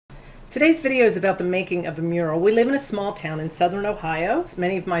Today's video is about the making of a mural. We live in a small town in southern Ohio.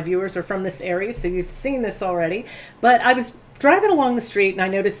 Many of my viewers are from this area, so you've seen this already. But I was driving along the street and I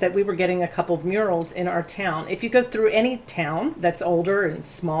noticed that we were getting a couple of murals in our town. If you go through any town that's older and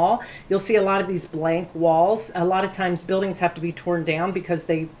small, you'll see a lot of these blank walls. A lot of times buildings have to be torn down because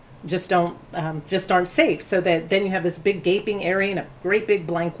they just aren't safe, so that then you have this big gaping area and a great big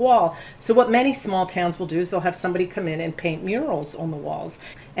blank wall. So what many small towns will do is they'll have somebody come in and paint murals on the walls,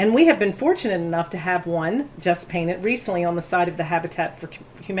 and we have been fortunate enough to have one just painted recently on the side of the Habitat for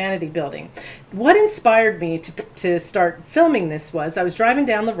Humanity building. What inspired me to start filming this was I was driving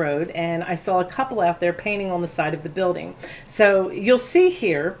down the road and I saw a couple out there painting on the side of the building. So you'll see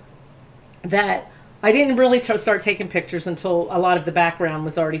here that I didn't really start taking pictures until a lot of the background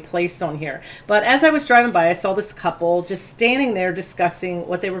was already placed on here. But as I was driving by, I saw this couple just standing there discussing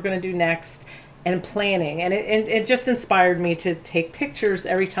what they were going to do next and planning, and it just inspired me to take pictures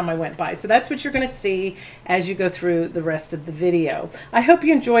every time I went by. So that's what you're going to see as you go through the rest of the video. I hope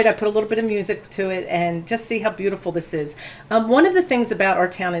you enjoyed. I put a little bit of music to it, and just see how beautiful this is. One of the things about our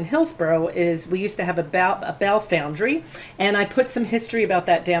town in Hillsboro is we used to have a bell foundry, and I put some history about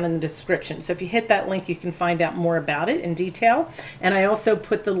that down in the description. So if you hit that link, you can find out more about it in detail. And I also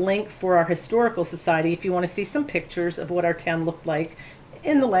put the link for our historical society if you want to see some pictures of what our town looked like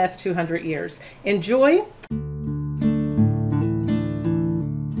in the last 200 years. Enjoy.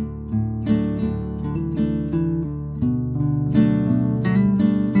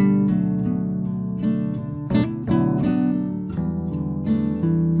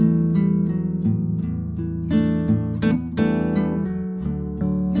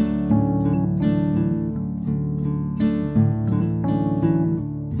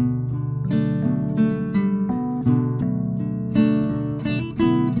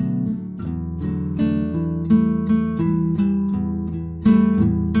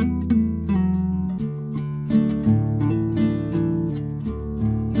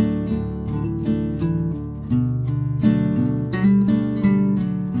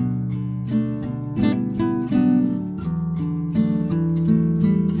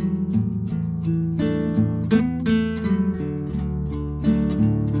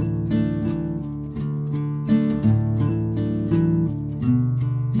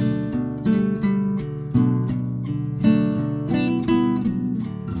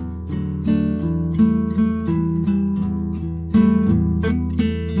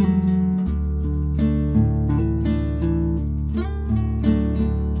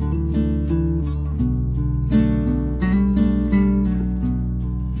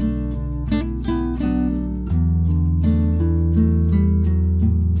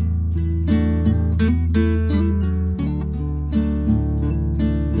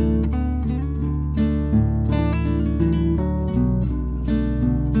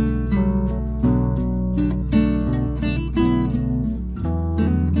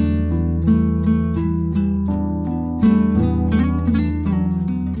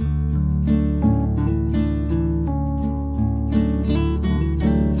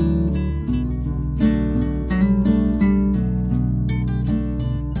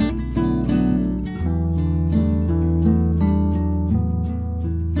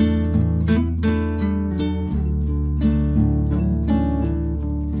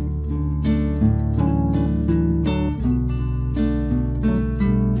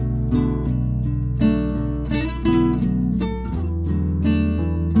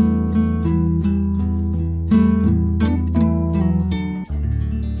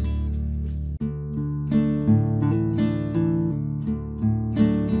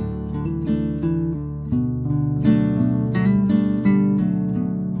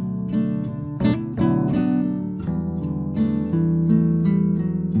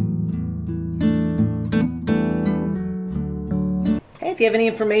 If you have any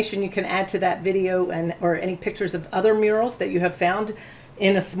information you can add to that video or any pictures of other murals that you have found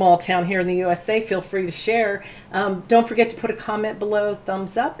in a small town here in the USA, feel free to share. Don't forget to put a comment below,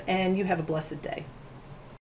 thumbs up, and you have a blessed day.